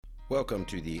Welcome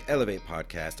to the Elevate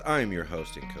Podcast. I am your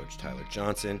host and coach, Tyler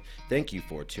Johnson. Thank you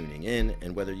for tuning in.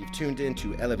 And whether you've tuned in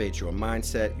to elevate your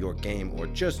mindset, your game, or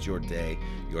just your day,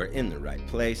 you're in the right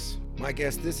place. My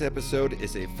guest this episode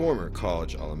is a former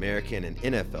college All-American and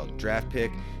NFL draft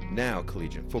pick, now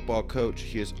collegiate football coach.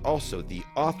 He is also the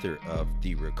author of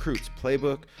The Recruits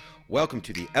Playbook. Welcome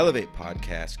to the Elevate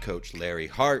Podcast, Coach Larry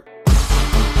Hart.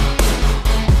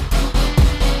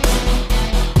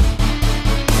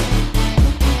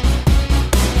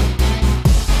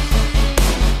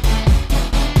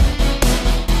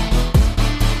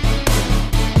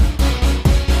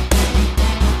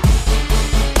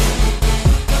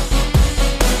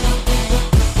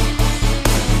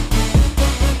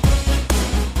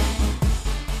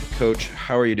 Coach,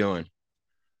 how are you doing?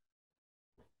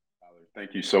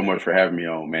 Thank you so much for having me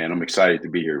on, man. I'm excited to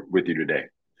be here with you today.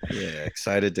 Yeah,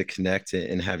 excited to connect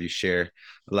and have you share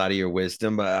a lot of your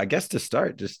wisdom. But I guess to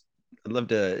start, I'd love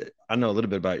to, I know a little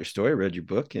bit about your story, read your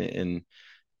book, and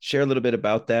share a little bit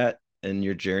about that and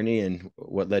your journey and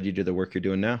what led you to the work you're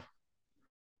doing now.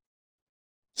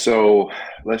 So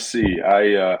let's see.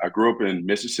 I grew up in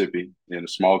Mississippi in a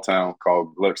small town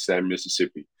called Gluckstadt,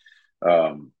 Mississippi.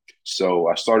 So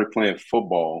I started playing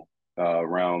football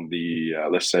around the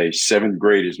let's say seventh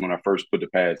grade is when I first put the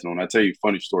pads on. I'll tell you a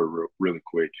funny story really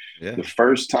quick. Yeah. The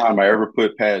first time I ever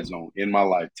put pads on in my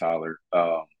life, Tyler,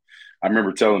 I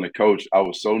remember telling the coach I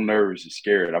was so nervous and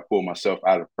scared I pulled myself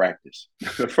out of practice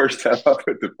the first time I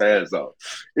put the pads on.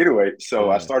 Anyway, so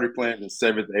I Yeah. started playing in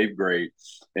seventh, eighth grade,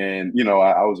 and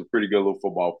I was a pretty good little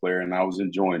football player, and I was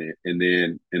enjoying it. And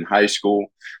then in high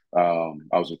school, I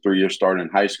was a 3-year starter in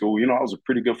high school. I was a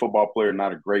pretty good football player,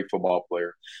 not a great football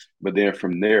player, but then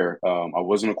from there, I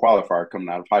wasn't a qualifier coming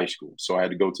out of high school, so I had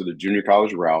to go to the junior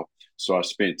college route. So I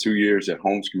spent 2 years at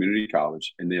Holmes Community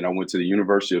College, and then I went to the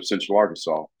University of Central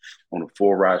Arkansas on a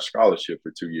full ride scholarship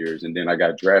for 2 years. And then I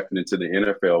got drafted into the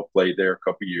NFL, played there a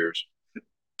couple years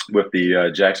with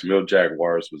the Jacksonville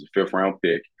Jaguars, was a fifth round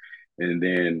pick. And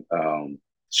then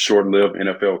short-lived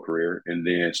NFL career, and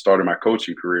then started my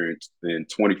coaching career in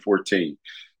 2014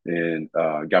 and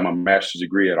got my master's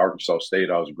degree at Arkansas State.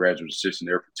 I was a graduate assistant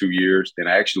there for 2 years. Then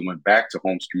I actually went back to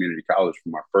Holmes Community College for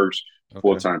my first Okay.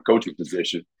 full-time coaching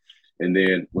position, and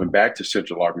then went back to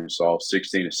Central Arkansas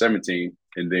 16 and 17.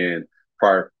 And then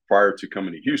prior to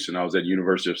coming to Houston, I was at the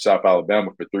University of South Alabama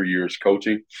for 3 years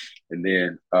coaching. And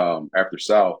then after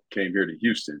South, came here to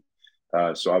Houston.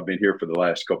 So I've been here for the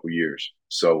last couple of years.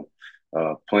 So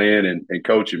playing and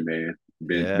coaching, man,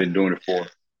 Yeah. been doing it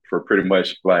for pretty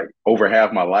much like over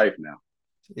half my life now.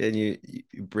 And you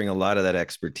bring a lot of that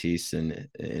expertise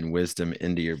and wisdom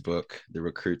into your book, The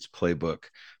Recruits Playbook.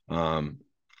 Um,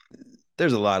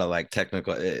 there's a lot of like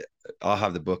technical, I'll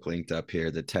have the book linked up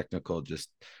here. The technical just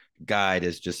guide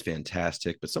is just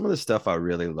fantastic. But some of the stuff I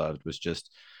really loved was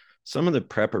just some of the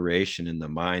preparation and the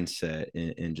mindset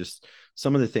and just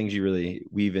some of the things you really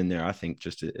weave in there, I think,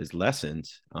 just as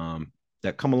lessons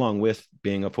that come along with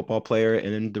being a football player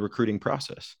and in the recruiting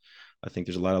process. I think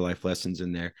there's a lot of life lessons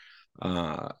in there.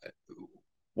 Uh,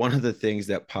 One of the things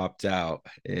that popped out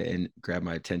and grabbed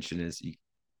my attention is he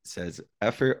says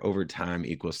effort over time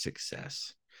equals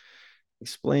success.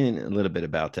 Explain a little bit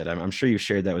about that. I'm sure you've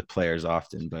shared that with players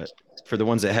often, but for the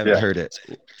ones that haven't Yeah. heard it,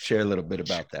 share a little bit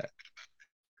about that.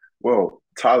 Well,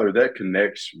 Tyler, that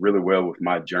connects really well with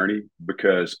my journey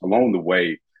because along the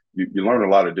way, you learn a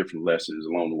lot of different lessons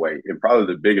along the way. And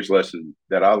probably the biggest lesson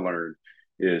that I learned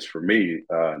is for me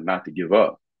not to give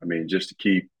up. I mean, just to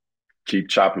keep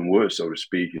chopping wood, so to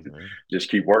speak, and Right. just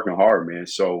keep working hard, man.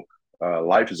 So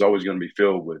life is always going to be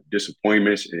filled with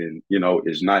disappointments, and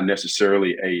it's not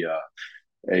necessarily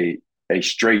a a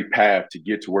straight path to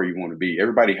get to where you want to be.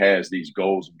 Everybody has these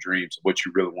goals and dreams of what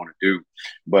you really want to do,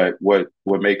 but what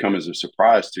may come as a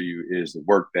surprise to you is the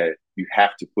work that you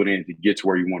have to put in to get to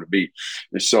where you want to be.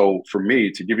 And so, for me,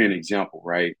 to give you an example,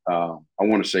 right, I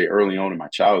want to say early on in my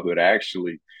childhood, I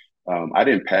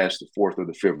didn't pass the fourth or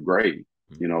the fifth grade.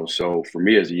 So for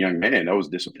me as a young man, that was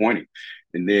disappointing.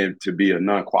 And then to be a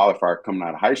non-qualifier coming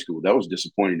out of high school, that was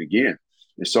disappointing again.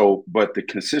 And so, but the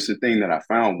consistent thing that I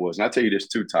found was, and I'll tell you this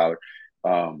too, Tyler,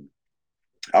 um,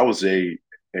 I was a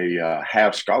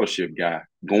half scholarship guy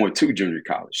going to junior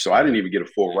college, so I didn't even get a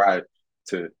full ride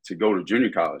to go to junior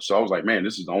college. So I was like, man,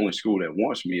 this is the only school that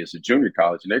wants me as a junior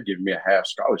college, and they're giving me a half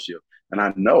scholarship, and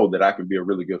I know that I can be a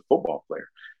really good football player.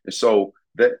 And so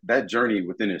that journey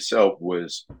within itself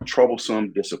was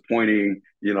troublesome, disappointing.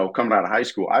 Coming out of high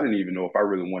school, I didn't even know if I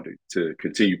really wanted to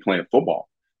continue playing football.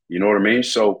 You know what I mean?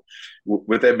 So,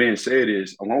 with that being said,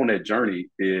 is along that journey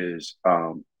is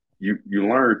you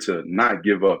learn to not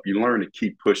give up. You learn to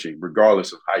keep pushing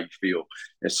regardless of how you feel.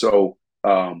 And so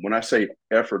when I say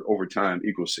effort over time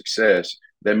equals success,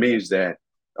 that means that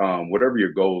whatever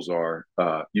your goals are,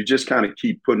 you just kind of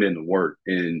keep putting in the work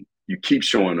and you keep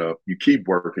showing up, you keep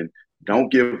working,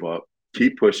 don't give up,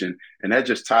 keep pushing. And that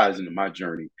just ties into my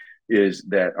journey is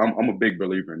that I'm a big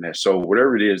believer in that. So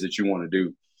whatever it is that you want to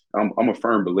do, I'm a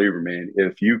firm believer, man.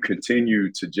 If you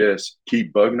continue to just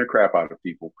keep bugging the crap out of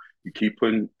people, you keep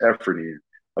putting effort in,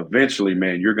 eventually,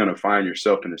 man, you're going to find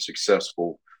yourself in a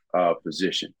successful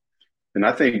position. And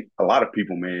I think a lot of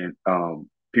people, man,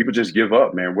 people just give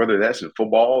up, man, whether that's in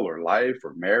football or life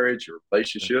or marriage or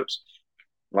relationships.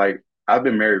 Like I've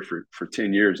been married for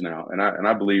 10 years now. And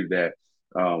I believe that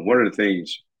one of the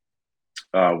things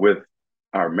with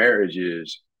our marriage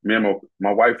is me and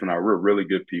my wife and I, we're really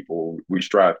good people. We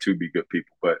strive to be good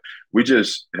people, but we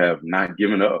just have not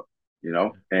given up, you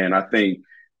know? And I think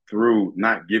through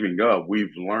not giving up, we've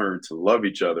learned to love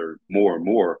each other more and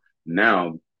more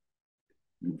now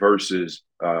versus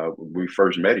we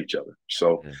first met each other.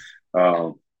 So Yeah.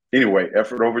 um, anyway,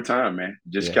 effort over time, man.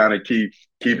 Just Yeah. kind of keep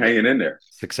Yeah. hanging in there.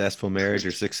 Successful marriage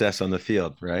or success on the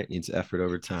field, right? Needs effort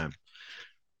over time.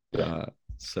 Yeah. Uh,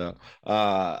 so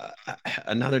uh,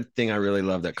 another thing I really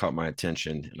love that caught my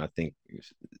attention, and I think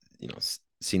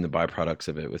seeing the byproducts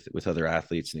of it with other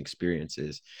athletes and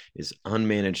experiences is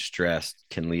unmanaged stress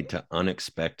can lead to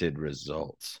unexpected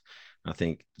results. I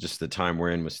think just the time we're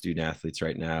in with student athletes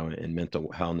right now and mental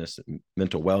wellness and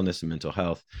mental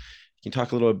health. Can you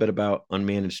talk a little bit about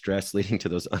unmanaged stress leading to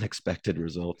those unexpected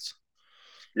results?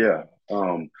 Yeah.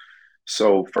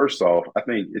 So first off, I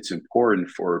think it's important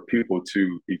for people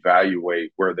to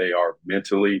evaluate where they are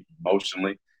mentally,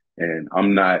 emotionally, and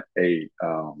I'm not a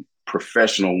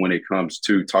professional when it comes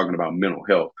to talking about mental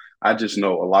health. I just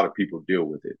know a lot of people deal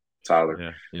with it, Tyler,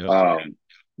 Yeah. Yep. um,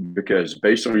 because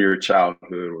based on your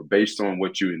childhood or based on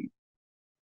what you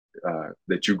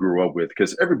that you grew up with,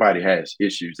 because everybody has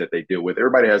issues that they deal with.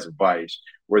 Everybody has a vice,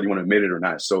 whether you want to admit it or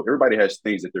not. So everybody has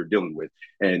things that they're dealing with.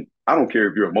 And I don't care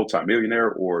if you're a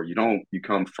multimillionaire or you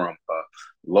come from a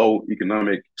low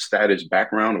economic status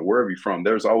background or wherever you're from,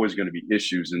 there's always going to be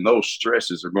issues and those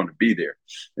stresses are going to be there.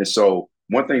 And so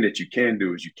one thing that you can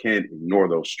do is you can't ignore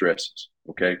those stresses.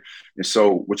 Okay. And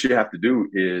so what you have to do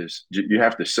is you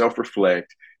have to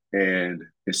self-reflect and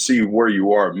see where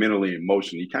you are mentally and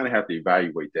emotionally. You kind of have to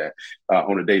evaluate that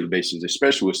on a daily basis,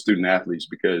 especially with student athletes,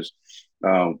 because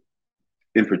um,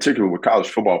 in particular with college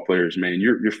football players, man,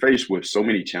 you're faced with so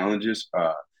many challenges.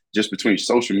 Just between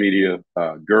social media,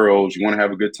 girls, you want to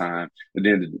have a good time, and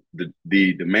then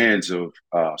the demands of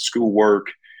schoolwork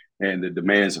and the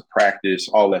demands of practice,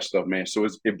 all that stuff, man. So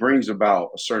it brings about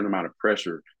a certain amount of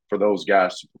pressure for those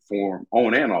guys to perform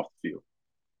on and off the field.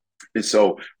 And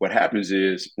so what happens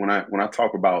is when I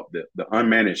talk about the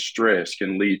unmanaged stress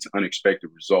can lead to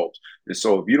unexpected results. And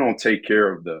so if you don't take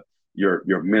care of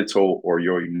your mental or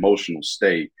your emotional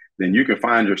state, then you can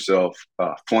find yourself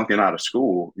flunking out of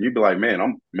school. You'd be like, man,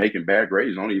 I'm making bad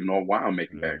grades. I don't even know why I'm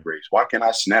making Yeah. bad grades. Why can't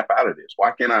I snap out of this?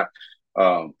 Why can't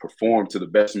I perform to the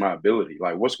best of my ability?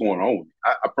 Like, what's going on?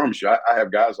 I promise you, I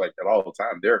have guys like that all the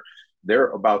time.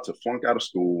 They're about to flunk out of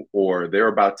school or they're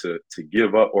about to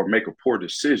give up or make a poor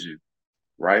decision,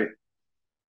 right?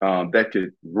 That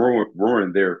could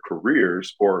ruin their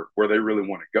careers or where they really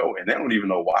want to go, and they don't even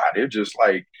know why. They're just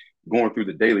like going through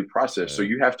the daily process. So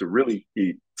you have to really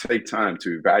take time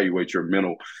to evaluate your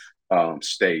mental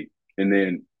state, and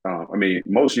then I mean,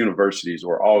 most universities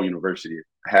or all universities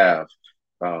have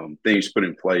things put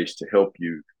in place to help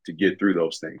you to get through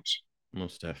those things.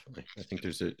 Most definitely. I think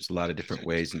there's a lot of different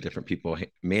ways and different people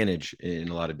manage in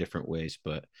a lot of different ways.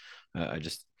 But I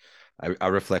just, I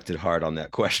reflected hard on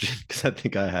that question because I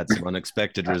think I had some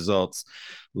unexpected results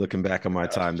looking back on my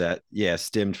time that, yeah,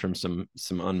 stemmed from some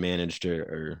unmanaged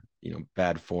or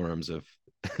bad forms of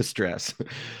stress.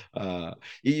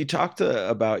 You talked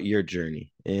about your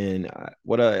journey. And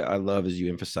what I love is you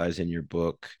emphasize in your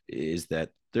book is that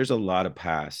there's a lot of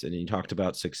past. And you talked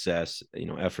about success,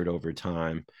 effort over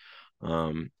time,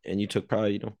 and you took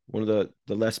probably one of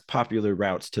the less popular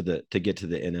routes to get to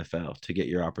the NFL to get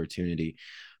your opportunity.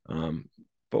 um,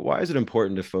 but why is it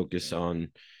important to focus on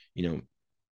you know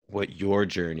what your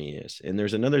journey is? And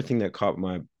there's another thing that caught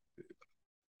my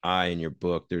eye in your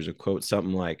book. There's a quote,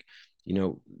 something like, you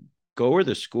know go where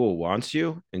the school wants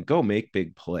you and go make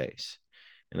big plays.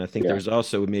 And I think Yeah, there's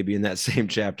also, maybe in that same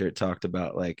chapter, it talked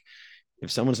about, like, if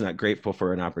someone's not grateful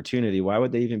for an opportunity, why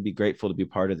would they even be grateful to be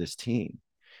part of this team?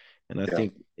 And I yeah.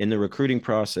 think in the recruiting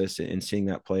process and seeing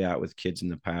that play out with kids in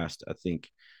the past, I think,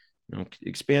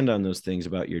 expand on those things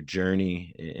about your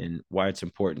journey and why it's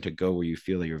important to go where you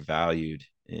feel you're valued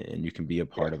and you can be a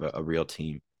Yeah. part of a real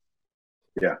team.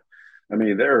 Yeah. I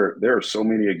mean, there are so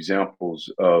many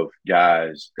examples of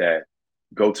guys that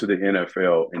go to the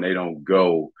NFL and they don't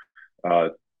go uh,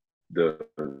 the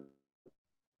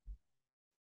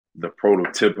the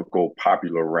prototypical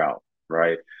popular route,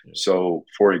 right? Yeah. So,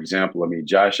 for example, I mean,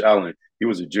 Josh Allen, he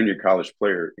was a junior college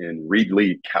player in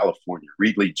Reedley, California,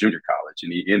 Reedley Junior College,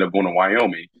 and he ended up going to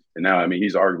Wyoming. And now, I mean,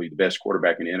 he's arguably the best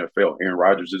quarterback in the NFL. Aaron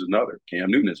Rodgers is another. Cam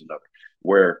Newton is another.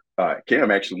 Where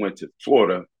Cam actually went to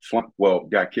Florida, well,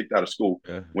 got kicked out of school,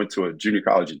 Yeah. went to a junior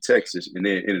college in Texas, and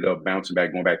then ended up bouncing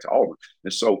back, going back to Auburn.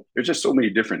 And so there's just so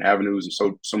many different avenues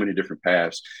and so many different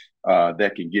paths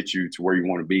that can get you to where you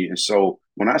want to be. And so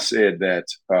when I said that,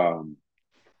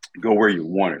 go where you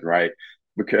want it, right?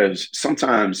 Because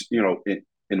sometimes, in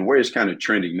the way it's kind of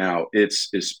trending now,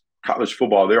 it's college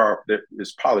football.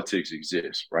 There's politics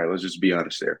exists, right? Let's just be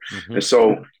honest there. Mm-hmm. And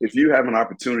so if you have an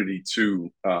opportunity to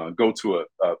go to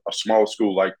a small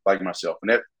school like myself,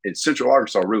 and that in Central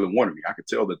Arkansas really wanted me, I could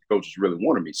tell that the coaches really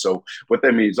wanted me. So what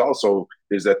that means also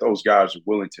is that those guys are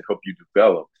willing to help you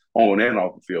develop on and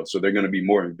off the field. So they're going to be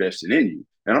more invested in you.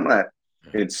 And I'm not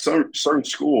in certain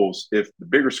schools, if the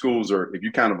bigger schools are, if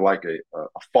you kind of like a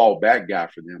fallback guy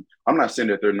for them, I'm not saying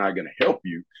that they're not going to help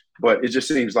you, but it just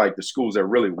seems like the schools that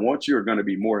really want you are going to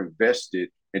be more invested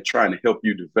in trying to help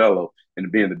you develop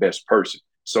and being the best person.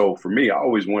 So for me, I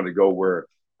always wanted to go where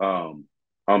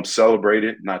I'm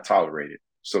celebrated, not tolerated,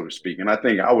 so to speak. And I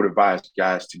think I would advise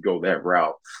guys to go that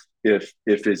route if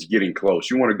it's getting close.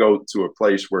 You want to go to a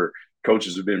place where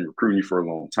coaches have been recruiting you for a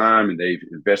long time and they've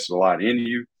invested a lot in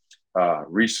you,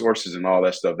 resources and all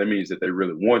that stuff. That means that they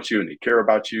really want you and they care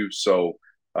about you. So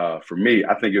for me,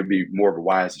 I think it would be more of a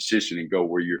wise decision and go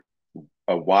where you're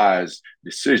a wise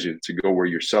decision to go where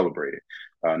you're celebrated,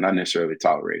 not necessarily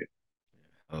tolerated.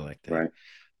 I like that.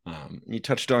 Right. You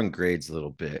touched on grades a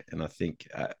little bit, and I think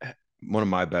one of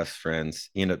my best friends,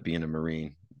 he ended up being a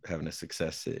Marine, having a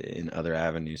success in other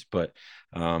avenues, but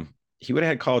he would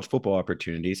have had college football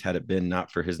opportunities had it been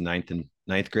not for his ninth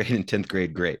grade and 10th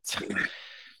grade grades.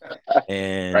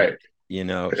 And Right.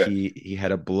 he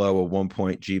had a below a 1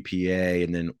 point GPA,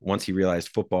 and then once he realized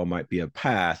football might be a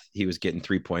path, he was getting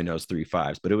 3.0s,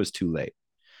 3.5s, but it was too late.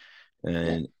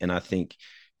 And I think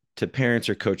to parents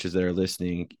or coaches that are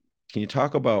listening, can you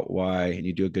talk about why, and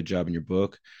you do a good job in your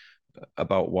book,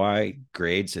 about why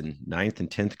grades in ninth and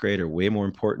 10th grade are way more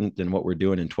important than what we're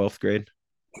doing in 12th grade?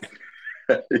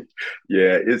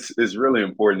 Yeah, it's really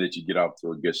important that you get off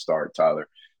to a good start, Tyler.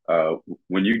 Uh,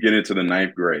 when you get into the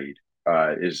ninth grade,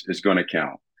 it's going to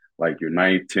count. Like your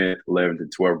ninth, 10th, 11th,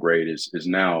 and 12th grade is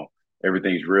now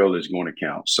everything's real is going to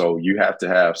count. So you have to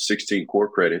have 16 core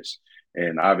credits.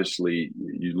 And obviously,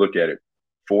 you look at it,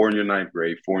 four in your ninth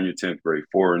grade, four in your 10th grade,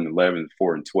 four in 11th,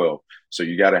 four in 12th. So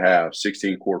you got to have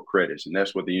 16 core credits. And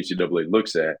that's what the NCAA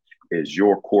looks at is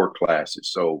your core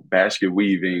classes. So basket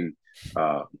weaving,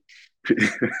 uh,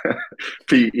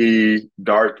 PE,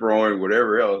 dart throwing,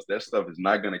 whatever else, that stuff is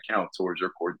not going to count towards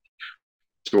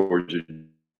towards your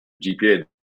GPA.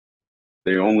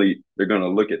 They're going to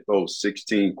look at those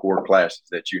 16 core classes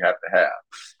that you have to have.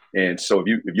 And so if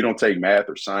you don't take math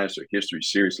or science or history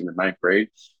seriously in the ninth grade,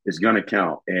 it's going to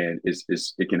count, and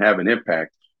it can have an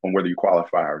impact on whether you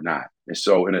qualify or not. And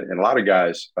so, and a lot of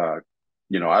guys,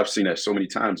 I've seen that so many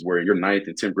times where your ninth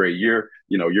and 10th grade year,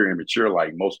 you're immature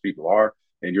like most people are,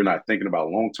 and you're not thinking about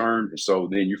long term. And so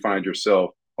then you find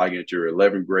yourself like at your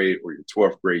 11th grade or your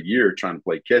 12th grade year trying to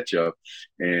play catch up.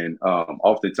 And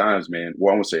oftentimes, man,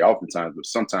 well, I won't say oftentimes, but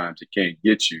sometimes it can't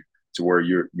get you to where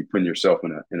you're putting yourself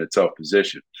in a tough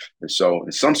position. And so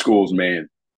in some schools, man,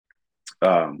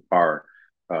 are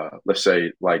let's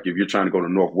say like if you're trying to go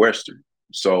to Northwestern,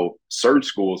 so certain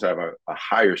schools have a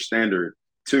higher standard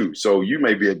too. So you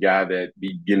may be a guy that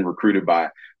be getting recruited by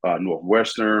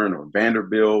Northwestern or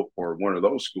Vanderbilt or one of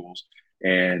those schools.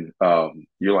 And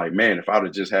you're like, man, if I'd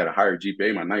have just had a higher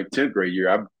GPA my ninth, 10th grade year,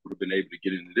 I would have been able to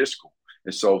get into this school.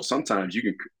 And so sometimes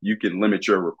you can limit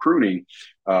your recruiting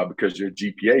because your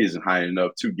GPA isn't high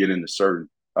enough to get into certain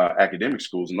academic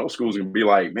schools. And those schools can be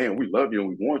like, man, we love you and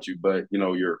we want you, but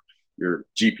your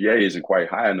GPA isn't quite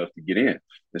high enough to get in.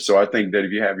 And so I think that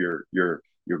if you have your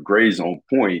grades on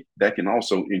point, that can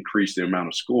also increase the amount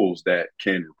of schools that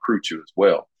can recruit you as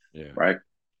well. Yeah. Right.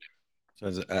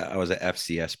 So I was an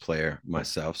FCS player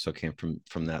myself, so came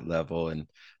from that level, and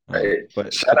Hey,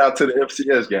 but shout out to the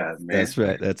FCS guys, man. that's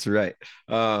right, that's right.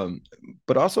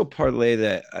 But also parlay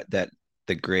that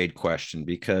the grade question,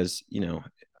 because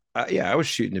yeah, I was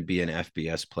shooting to be an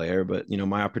FBS player, but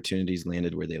my opportunities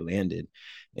landed where they landed,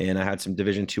 and I had some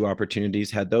Division 2 opportunities.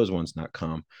 Had those ones not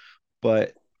come,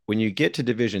 but when you get to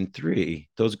Division 3,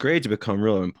 those grades become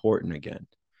real important again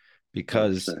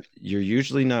because 100%. you're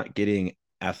usually not getting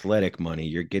athletic money,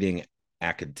 you're getting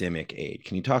academic aid.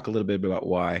 Can you talk a little bit about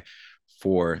why,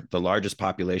 for the largest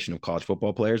population of college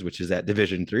football players, which is at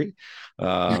Division III,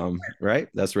 right?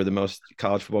 That's where the most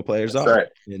college football players That's are, right.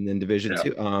 and then Division Yeah.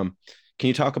 Two. Can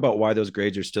you talk about why those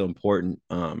grades are still important?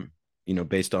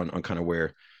 Based on kind of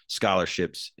where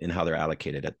scholarships and how they're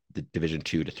allocated at the Division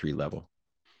II to III level.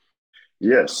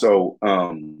 Yeah. So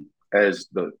as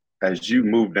you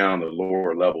move down the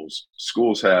lower levels,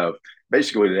 schools have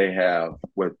basically they have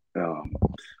what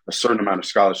a certain amount of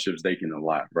scholarships they can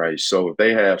allot, right? So if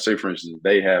they have, say for instance,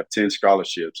 they have 10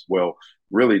 scholarships, well,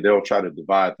 really they'll try to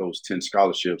divide those 10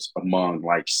 scholarships among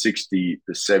like 60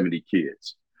 to 70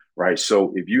 kids, right?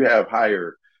 So if you have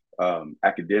higher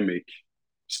academic,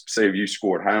 say if you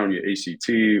scored high on your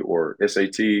ACT or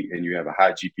SAT and you have a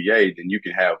high GPA, then you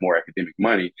can have more academic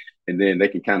money, and then they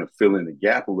can kind of fill in the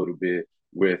gap a little bit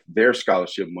with their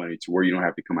scholarship money to where you don't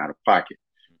have to come out of pocket,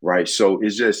 right? So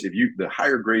it's just if you the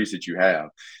higher grades that you have,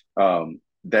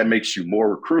 that makes you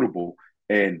more recruitable,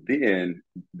 and then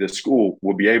the school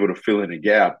will be able to fill in a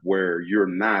gap where you're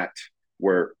not.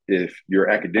 Where if your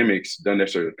academics don't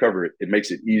necessarily cover it, it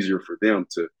makes it easier for them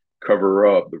to cover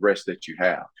up the rest that you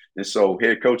have. And so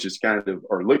head coaches kind of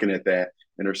are looking at that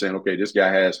and they're saying, okay, this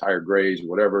guy has higher grades,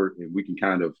 whatever, and we can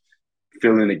kind of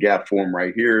fill in the gap for him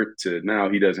right here to now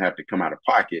he doesn't have to come out of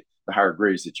pocket the higher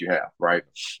grades that you have, right?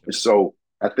 And so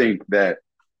I think that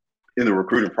in the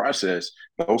recruiting process,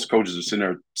 those coaches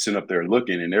are sitting up there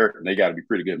looking, and they got to be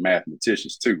pretty good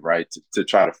mathematicians too, right? To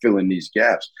try to fill in these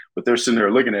gaps. But they're sitting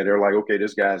there looking at it, they're like, okay,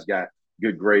 this guy's got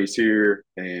good grades here,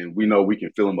 and we know we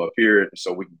can fill him up here,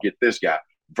 so we can get this guy.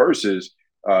 Versus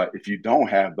if you don't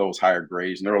have those higher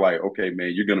grades, and they're like, okay,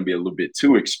 man, you're going to be a little bit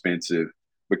too expensive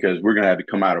because we're going to have to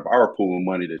come out of our pool of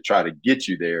money to try to get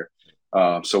you there.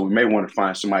 So we may want to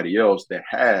find somebody else that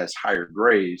has higher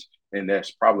grades and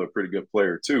that's probably a pretty good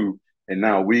player too. And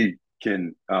now we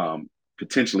can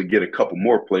potentially get a couple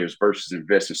more players versus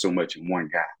investing so much in one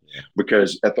guy. Yeah.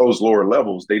 Because at those lower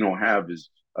levels, they don't have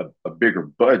a bigger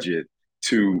budget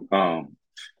to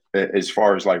as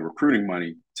far as like recruiting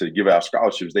money to give out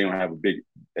scholarships. They don't have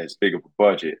as big of a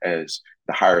budget as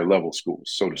the higher level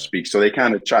schools, so to speak. So they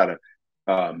kind of try to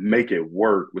make it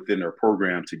work within their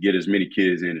program to get as many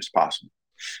kids in as possible.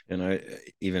 And I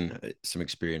even some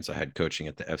experience I had coaching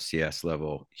at the FCS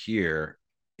level here.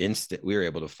 We were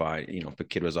able to find, if a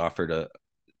kid was offered a,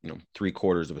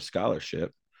 3/4 of a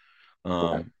scholarship,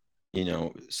 Right.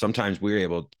 Sometimes we were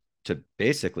able to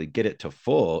basically get it to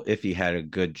full if he had a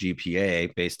good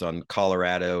GPA based on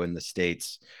Colorado and the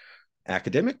state's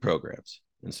academic programs.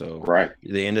 And so right.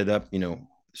 they ended up,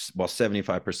 while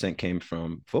 75% came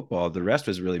from football, the rest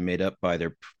was really made up by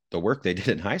the work they did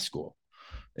in high school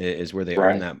is where they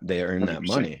earn that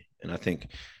money. And I think,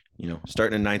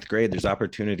 starting in ninth grade, there's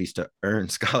opportunities to earn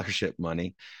scholarship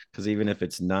money, because even if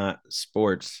it's not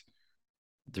sports,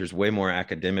 there's way more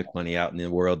academic money out in the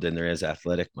world than there is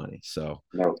athletic money. So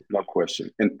no question.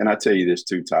 And I tell you this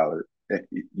too, Tyler,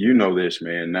 you know this,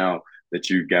 man, now that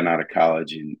you've gotten out of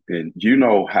college, and you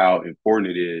know how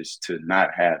important it is to not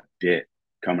have debt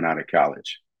coming out of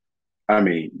college. I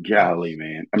mean, golly,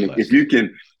 man. I mean, if you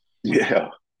can, yeah.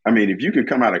 I mean, if you can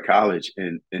come out of college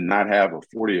and not have a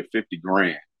 40 or 50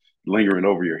 grand lingering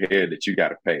over your head that you got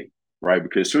to pay, right?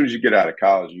 Because as soon as you get out of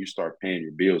college and you start paying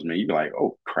your bills, man, you're like,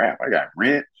 oh crap, I got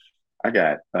rent, I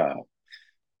got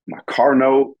my car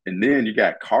note, and then you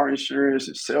got car insurance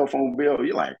and cell phone bill.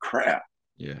 You're like, crap.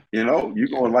 Yeah. You're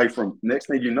going like from next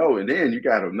thing you know, and then you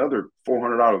got another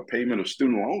 $400 payment of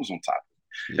student loans on top of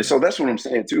it. Yeah. And so that's what I'm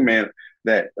saying too, man,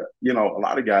 that, a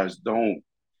lot of guys don't,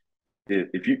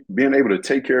 if you being able to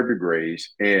take care of your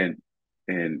grades and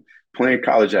playing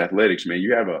college athletics, man,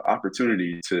 you have an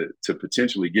opportunity to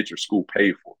potentially get your school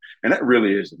paid for. And that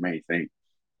really is the main thing,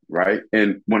 right?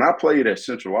 And when I played at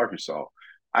Central Arkansas,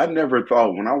 I never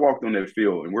thought when I walked on that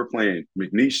field and we're playing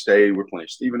McNeese State, we're playing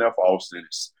Stephen F. Austin,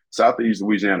 Southeast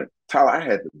Louisiana. Tyler, I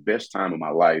had the best time of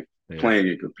my life playing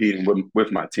and competing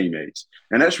with my teammates.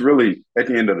 And that's really, at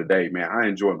the end of the day, man, I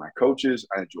enjoy my coaches.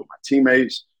 I enjoy my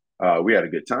teammates. We had a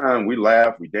good time. We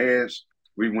laughed. We danced.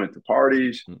 We went to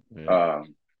parties.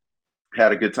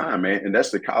 Had a good time, man. And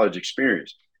that's the college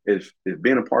experience. If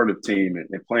being a part of the team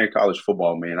and playing college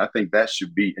football, man, I think that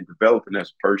should be in developing as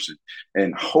a person.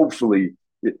 And hopefully,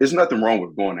 there's nothing wrong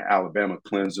with going to Alabama,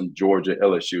 Clemson, Georgia,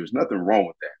 LSU. There's nothing wrong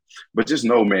with that. But just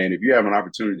know, man, if you have an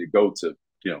opportunity to go to,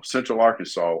 Central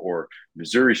Arkansas or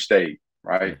Missouri State,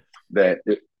 right,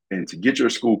 and to get your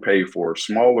school paid for,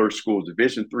 smaller schools,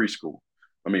 Division III school.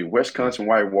 I mean, Wisconsin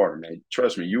Whitewater, man,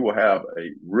 trust me, you will have a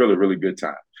really, really good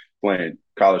time playing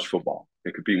college football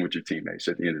and competing with your teammates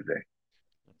at the end of the day.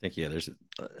 think, yeah, there's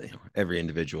every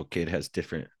individual kid has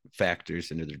different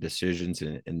factors into their decisions.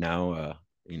 And now,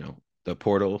 the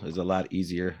portal is a lot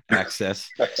easier access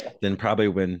than probably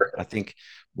when I think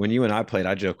when you and I played.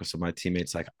 I joke with some of my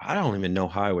teammates, like, I don't even know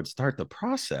how I would start the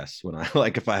process when I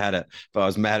like if I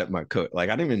was mad at my coach, like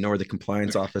I didn't even know where the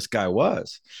compliance office guy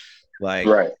was. Like,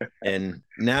 Right. and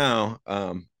now,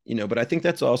 but I think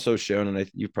that's also shown,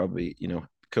 and you probably,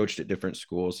 coached at different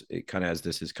schools. It kind of, as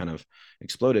this has kind of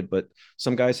exploded, but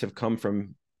some guys have come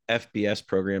from FBS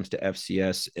programs to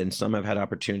FCS, and some have had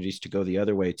opportunities to go the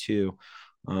other way too.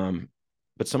 Um,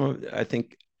 but I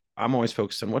think I'm always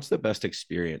focused on what's the best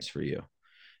experience for you.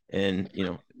 And,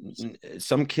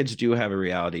 some kids do have a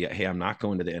reality. Hey, I'm not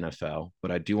going to the NFL,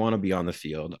 but I do want to be on the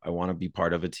field. I want to be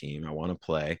part of a team. I want to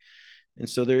play. And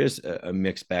so there is a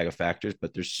mixed bag of factors,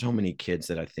 but there's so many kids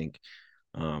that I think,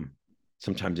 um,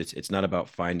 sometimes it's not about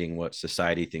finding what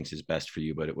society thinks is best for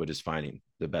you, but what is finding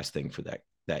the best thing for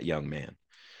that young man,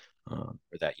 or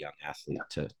that young athlete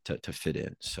to fit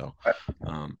in. So,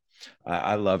 um,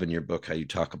 I love in your book how you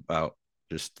talk about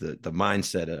just the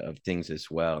mindset of things as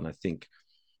well, and I think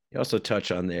you also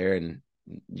touch on there, and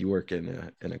you work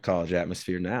in a college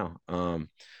atmosphere now. Can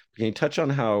you touch on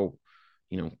how,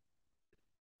 you know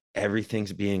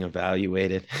everything's being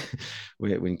evaluated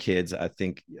when kids, I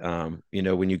think,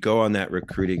 when you go on that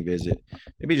recruiting visit,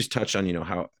 maybe just touch on,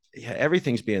 how, yeah,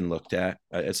 everything's being looked at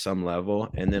some level,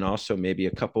 and then also maybe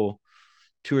a couple,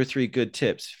 two or three good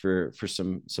tips for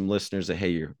some listeners that, hey,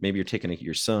 you're taking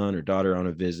your son or daughter on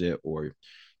a visit, or a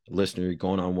listener, you're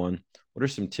going on one. What are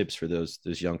some tips for those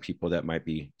young people that might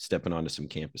be stepping onto some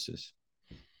campuses?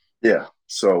 Yeah.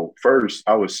 So first,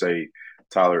 I would say,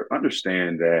 Tyler,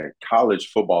 understand that college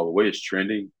football, the way it's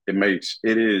trending,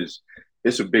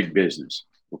 it's a big business.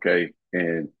 Okay.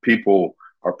 And people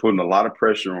are putting a lot of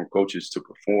pressure on coaches to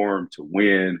perform, to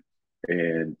win,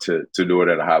 and to do it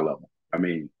at a high level. I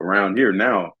mean, around here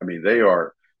now, I mean,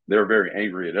 they're very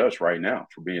angry at us right now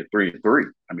for being 3-3.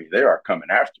 I mean, they are coming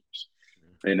after us,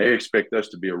 and they expect us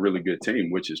to be a really good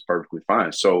team, which is perfectly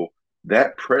fine. So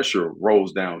that pressure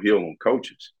rolls downhill on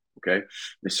coaches. Okay.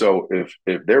 And so if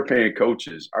they're paying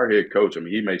coaches, our head coach, I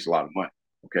mean, he makes a lot of money.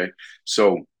 Okay.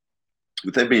 So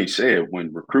with that being said,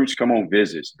 when recruits come on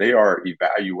visits, they are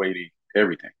evaluating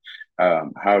everything.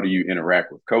 How do you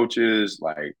interact with coaches?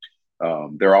 Like,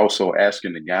 they're also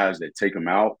asking the guys that take them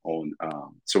out on.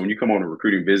 So when you come on a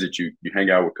recruiting visit, you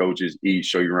hang out with coaches, eat,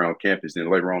 show you around campus.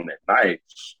 Then later on that night,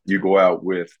 you go out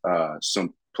with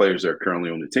some players that are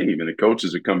currently on the team, and the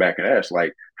coaches would come back and ask,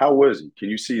 like, "How was he? Can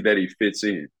you see that he fits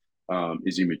in?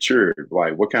 Is he mature?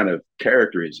 Like, what kind of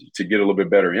character is he?" To get a little bit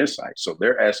better insight. So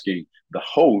they're asking the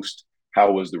host,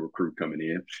 how was the recruit coming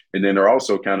in? And then they're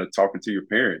also kind of talking to your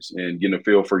parents and getting a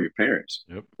feel for your parents,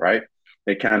 Yep. right?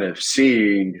 And kind of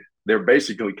seeing, they're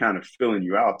basically kind of filling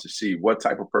you out to see what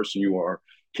type of person you are.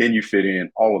 Can you fit in?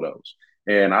 All of those.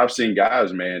 And I've seen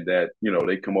guys, man, that,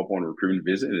 they come up on a recruiting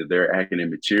visit and they're acting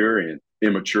immature,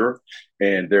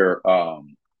 and they're,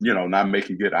 not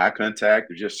making good eye contact.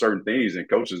 There's just certain things. And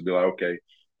coaches be like, okay,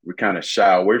 we kind of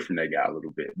shy away from that guy a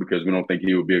little bit because we don't think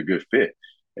he would be a good fit.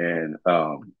 And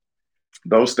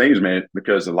those things, man,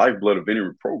 because the lifeblood of any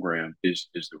program is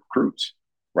the recruits,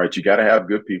 right? You got to have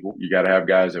good people. You got to have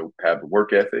guys that have the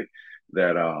work ethic,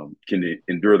 that can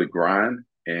endure the grind,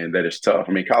 and that is tough.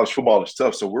 I mean, college football is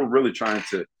tough, so we're really trying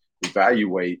to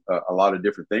evaluate a lot of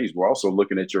different things. We're also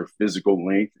looking at your physical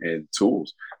length and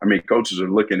tools. I mean, coaches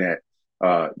are looking at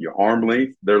your arm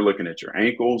length. They're looking at your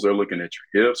ankles. They're looking at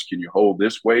your hips. Can you hold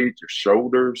this weight? Your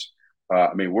shoulders.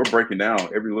 I mean, we're breaking down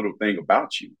every little thing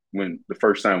about you when the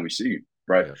first time we see you,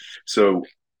 right? Yeah. So,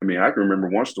 I mean, I can remember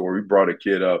one story. We brought a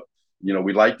kid up.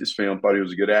 We liked this film, thought he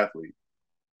was a good athlete,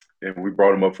 and we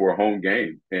brought him up for a home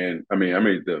game. And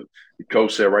the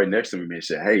coach sat right next to me and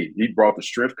said, "Hey," he brought the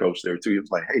strength coach there too. He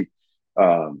was like, "Hey,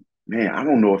 man, I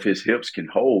don't know if his hips can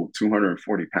hold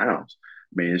 240 pounds.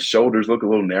 I mean, his shoulders look a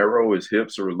little narrow, his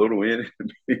hips are a little in."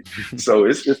 So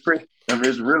it's pretty. I mean,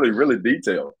 it's really really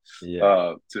detailed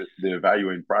Yeah. to the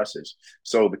evaluating process.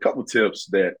 So the couple tips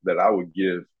that I would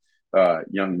give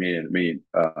young men,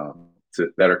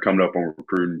 that are coming up on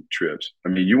recruiting trips. I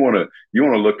mean, you want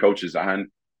to look coaches eye,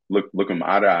 look them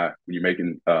eye to eye when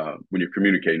you're when you're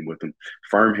communicating with them.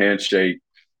 Firm handshake.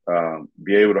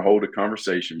 Be able to hold a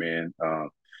conversation, man.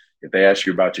 If they ask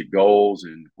you about your goals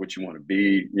and what you want to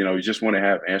be, you just want to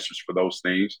have answers for those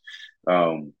things.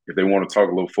 If they want to talk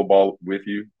a little football with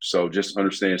you, so just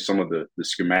understand some of the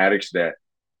schematics that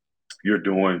you're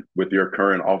doing with your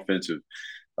current offensive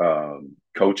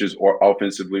coaches, or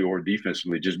offensively or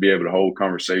defensively. Just be able to hold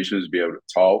conversations, be able to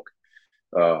talk,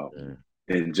 uh, Yeah.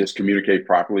 and just communicate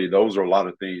properly. Those are a lot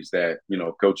of things that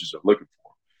coaches are looking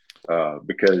for.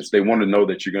 because they want to know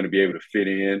that you're going to be able to fit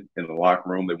in the locker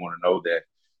room. They want to know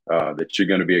that you're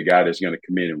going to be a guy that's going to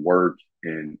come in and work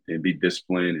and be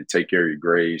disciplined and take care of your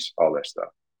grades, all that stuff.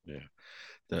 Yeah.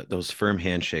 Those firm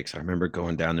handshakes. I remember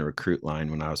going down the recruit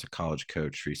line when I was a college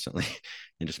coach recently,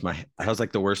 and just that was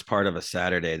like the worst part of a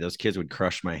Saturday. Those kids would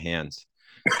crush my hands.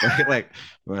 like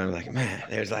when I'm like, man,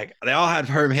 there's like they all had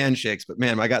firm handshakes, but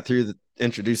man, I got through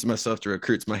introducing myself to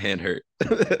recruits, my hand hurt.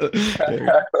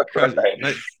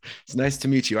 Right. It's nice to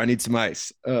meet you. I need some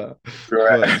ice. But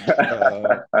Right.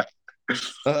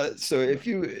 so if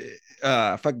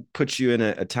I could put you in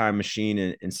a time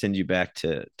machine and send you back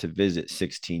to visit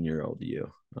 16-year-old you,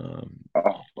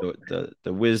 Oh,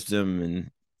 the wisdom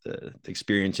and the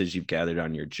experiences you've gathered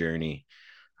on your journey,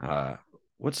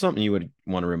 what's something you would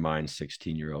want to remind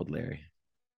 16-year-old Larry?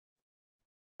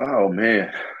 oh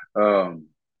man. Um,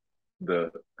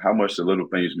 the how much the little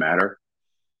things matter.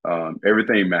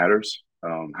 Everything matters.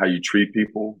 How you treat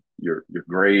people, your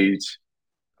grades,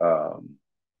 um,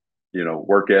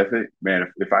 work ethic.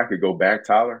 Man, if I could go back,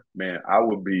 Tyler, man, I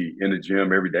would be in the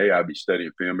gym every day. I'd be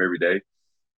studying film every day.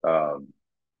 Um,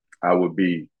 I would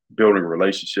be building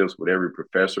relationships with every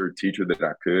professor, teacher that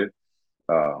I could.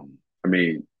 I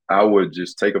mean, I would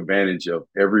just take advantage of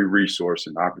every resource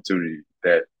and opportunity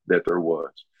that there was.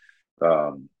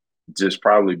 Um, just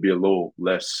probably be a little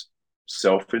less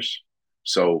selfish.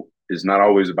 So it's not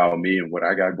always about me and what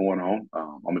I got going on.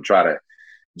 I'm gonna try to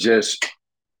just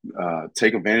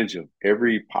take advantage of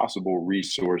every possible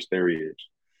resource there is.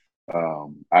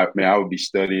 I mean, I would be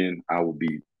studying. I would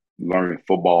be learning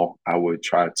football. I would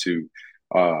try to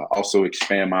also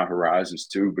expand my horizons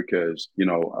too, because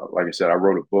like I said, I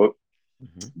wrote a book.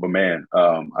 Mhm. But man,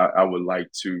 I would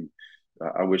like to.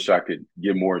 I wish I could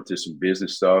get more into some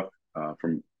business stuff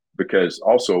from because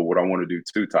also what I want to do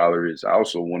too, Tyler, is I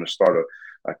also want to start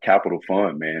a capital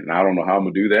fund, man. And I don't know how I'm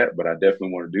gonna do that, but I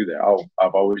definitely want to do that.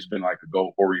 I've always been like a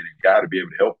goal oriented guy to be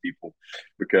able to help people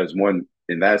because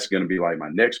and that's going to be like my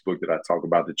next book that I talk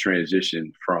about the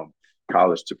transition from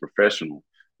college to professional.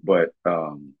 But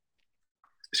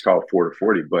it's called 4 to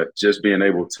 40. But just being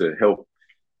able to help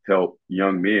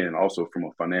young men also from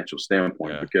a financial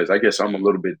standpoint Yeah. because I guess I'm a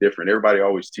little bit different. Everybody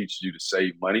always teaches you to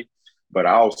save money, but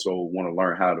I also want to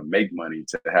learn how to make money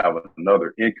to have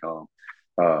another income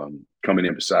coming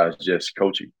in besides just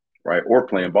coaching, right? Or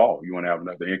playing ball. You want to have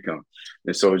another income.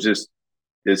 And so it's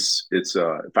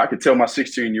if I could tell my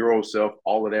 16-year-old self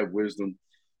all of that wisdom,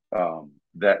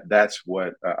 that's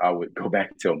what I would go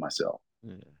back and tell myself.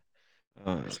 Yeah.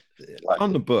 Uh, Like,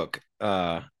 on the book,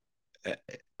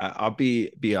 I'll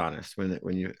be honest. When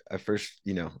you I first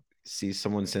see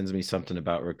someone sends me something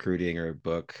about recruiting or a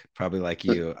book, probably like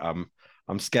you,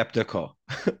 I'm skeptical,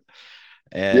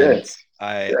 and yes,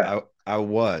 I yeah, I I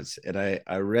was, and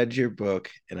I read your book,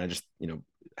 and I just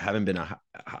haven't been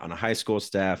on a high school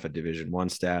staff, a Division I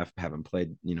staff, haven't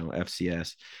played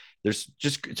FCS. There's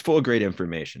just it's full of great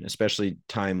information, especially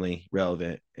timely,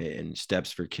 relevant, and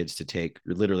steps for kids to take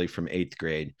literally from eighth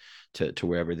grade to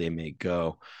wherever they may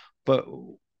go. But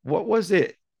what was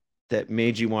it that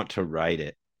made you want to write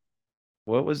it?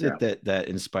 What was yeah. it that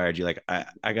inspired you? Like,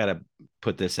 I gotta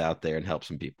put this out there and help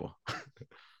some people.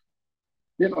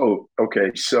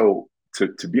 Okay, so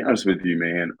to be honest with you,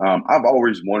 man, I've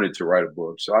always wanted to write a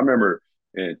book. So I remember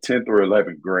in 10th or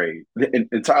 11th grade,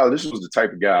 and Tyler, this was the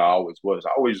type of guy I always was.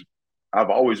 I've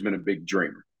always been a big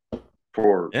dreamer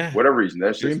for Yeah, whatever reason.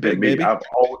 That's dream just been big, me. baby.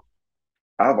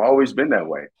 I've always been that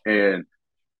way, and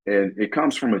it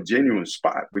comes from a genuine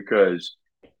spot because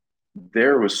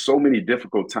there was so many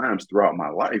difficult times throughout my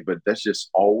life, but that's just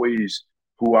always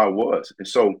who I was.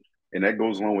 And that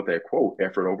goes along with that quote,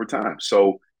 effort over time.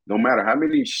 So no matter how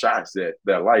many shots that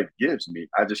life gives me,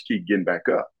 I just keep getting back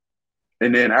up.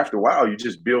 And then after a while, you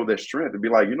just build that strength to be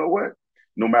like, you know what?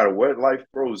 No matter what life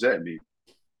throws at me,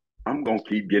 I'm gonna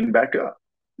keep getting back up.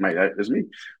 Like that's me.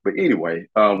 But anyway,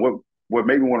 what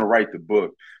made me want to write the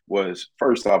book was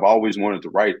first I've always wanted to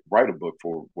write a book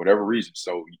for whatever reason.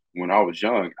 So when I was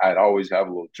young, I'd always have a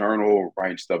little journal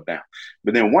writing stuff down.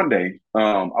 But then one day,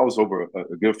 I was over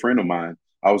a good friend of mine.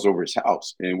 I was over his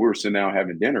house and we were sitting down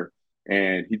having dinner.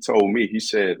 And he told me, he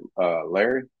said,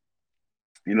 Larry,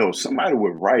 somebody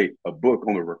would write a book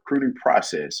on the recruiting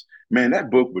process. Man,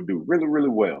 that book would do really, really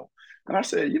well. And I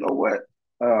said, you know what?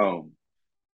 Um,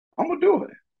 I'm gonna do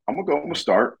it. I'm gonna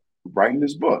start writing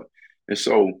this book. And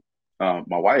so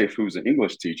my wife, who's an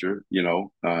English teacher, she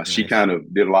Nice, kind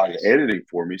of did a lot of editing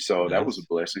for me. So that was a nice.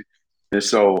 blessing. And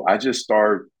so I just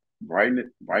started writing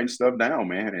stuff down,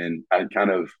 man. And I kind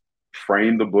of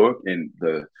framed the book and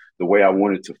the way I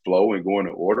wanted to flow and go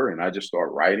into order. And I just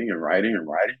started writing and writing and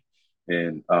writing.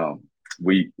 And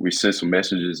we sent some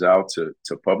messages out to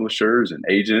publishers and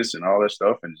agents and all that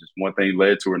stuff, and just one thing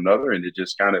led to another, and it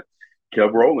just kind of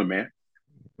kept rolling, man.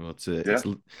 Well, Yeah,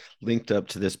 linked up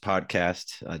to this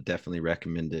podcast. I definitely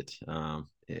recommend it.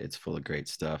 It's full of great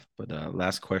stuff. But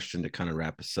last question to kind of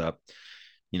wrap us up.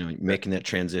 Making that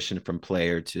transition from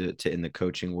player to in the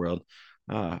coaching world.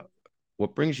 Uh,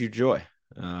 what brings you joy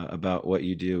about what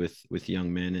you do with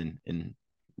young men, and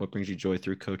what brings you joy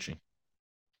through coaching?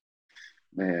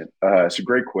 man, it's a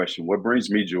great question. What brings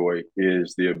me joy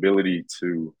is the ability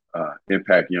to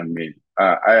impact young men.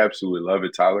 I absolutely love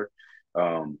it, Tyler,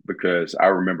 because I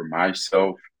remember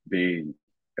myself being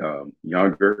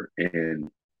younger and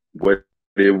what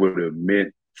it would have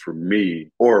meant for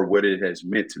me, or what it has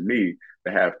meant to me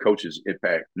to have coaches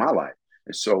impact my life.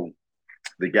 And so,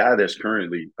 the guy that's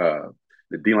currently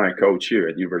the D-line coach here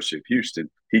at the University of Houston,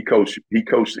 he coached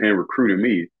and recruited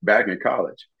me back in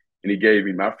college, and he gave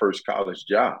me my first college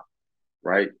job,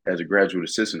 right, as a graduate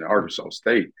assistant at Arkansas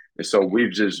State. And so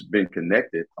we've just been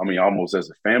connected. I mean, almost as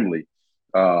a family,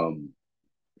 um,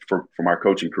 for my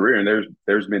coaching career. And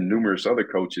there's been numerous other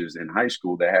coaches in high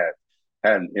school that have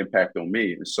had an impact on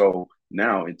me. And so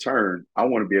now, in turn, I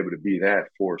want to be able to be that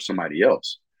for somebody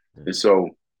else. And so,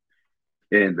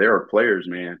 and there are players,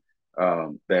 man,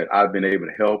 that I've been able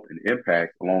to help and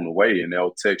impact along the way, and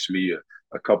they'll text me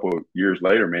a couple of years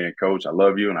later, man, coach, I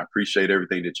love you and I appreciate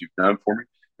everything that you've done for me.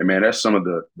 And man, that's some of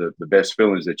the best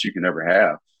feelings that you can ever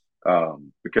have.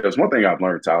 Because one thing I've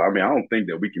learned, Tyler, I mean, I don't think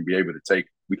that we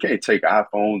can't take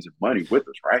iPhones and money with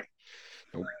us, right?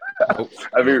 Nope. Nope.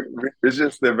 I Nope. mean, it's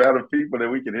just the amount of people that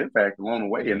we can impact along the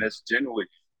way, and that's generally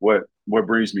what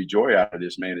brings me joy out of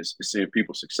this, man, is seeing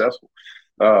people successful.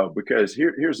 Because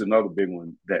here's another big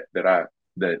one that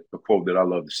a quote that I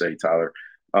love to say, Tyler.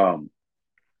 Um,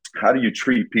 how do you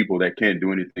treat people that can't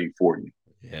do anything for you?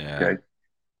 Yeah. Okay,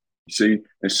 you see,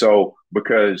 and so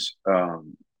because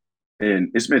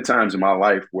and it's been times in my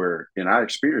life where, and I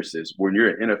experienced this, when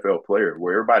you're an NFL player,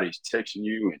 where everybody's texting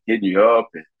you and hitting you up,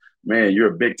 and man,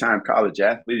 you're a big time college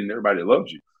athlete and everybody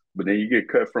loves you. But then you get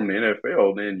cut from the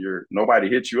NFL, then nobody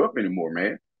hits you up anymore,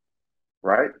 man.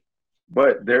 Right?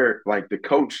 But they're like the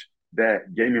coach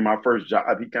that gave me my first job.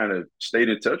 He kind of stayed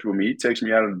in touch with me. He texted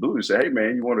me out of the blue and said, "Hey,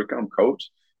 man, you want to come coach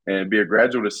and be a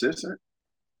graduate assistant?"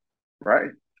 Right?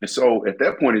 And so at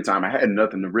that point in time, I had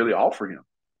nothing to really offer him.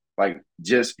 Like,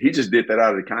 just he just did that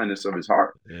out of the kindness of his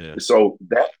heart. Yeah. And so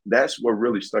that's what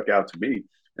really stuck out to me,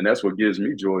 and that's what gives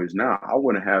me joy. Is now I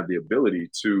want to have the ability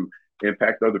to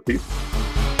impact other people.